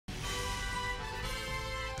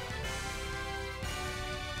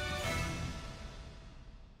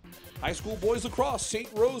High school boys lacrosse, St.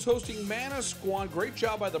 Rose hosting Manasquan. Great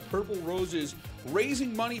job by the Purple Roses,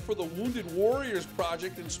 raising money for the Wounded Warriors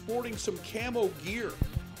Project and sporting some camo gear.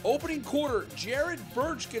 Opening quarter, Jared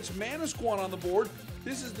Birch gets Manasquan on the board.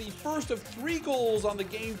 This is the first of 3 goals on the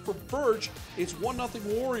game for Birch. It's 1-0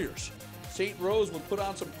 Warriors. St. Rose would put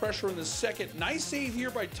on some pressure in the second. Nice save here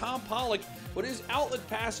by Tom Pollock, but his outlet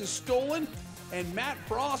pass is stolen, and Matt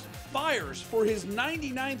Frost fires for his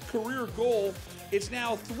 99th career goal. It's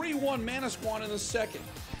now 3-1 Manasquan in the second.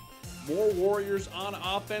 More Warriors on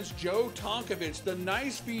offense. Joe Tonkovich, the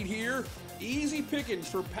nice feed here. Easy pickings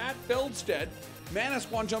for Pat Feldstedt.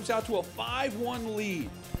 Manasquan jumps out to a 5-1 lead.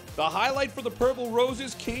 The highlight for the Purple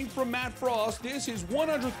Roses came from Matt Frost. This is his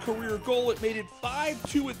 100th career goal. It made it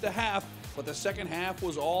 5-2 at the half, but the second half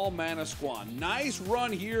was all Manasquan. Nice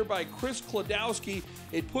run here by Chris Kladowski.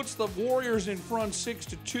 It puts the Warriors in front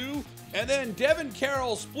 6-2. And then Devin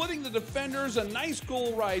Carroll splitting the defenders. A nice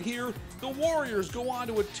goal right here. The Warriors go on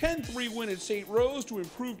to a 10-3 win at St. Rose to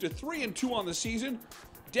improve to 3-2 on the season.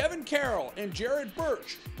 Devin Carroll and Jared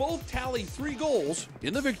Birch both tally 3 goals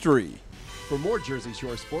in the victory. For more Jersey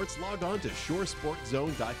Shore sports, log on to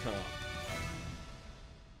shoresportzone.com.